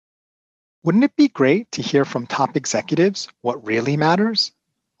Wouldn't it be great to hear from top executives what really matters?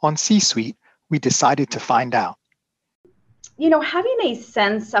 On C-Suite, we decided to find out. Having a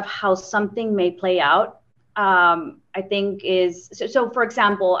sense of how something may play out, I think is so. For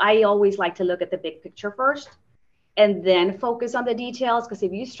example, I always like to look at the big picture first and then focus on the details. Because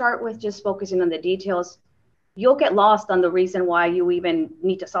if you start with just focusing on the details, you'll get lost on the reason why you even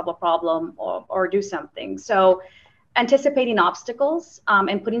need to solve a problem or do something. So anticipating obstacles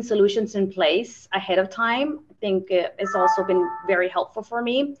and putting solutions in place ahead of time, I think has also been very helpful for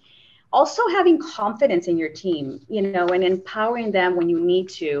me. Also having confidence in your team, and empowering them when you need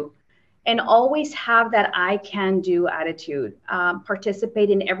to, and always have that I can do attitude. Participate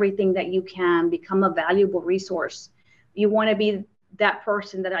in everything that you can, become a valuable resource. You want to be that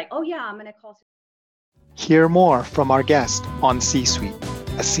person that oh yeah, I'm going to call. Hear more from our guest on C-Suite,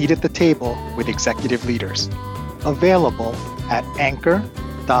 a seat at the table with executive leaders. Available at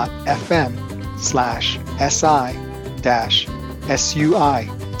anchor.fm/SI-SUI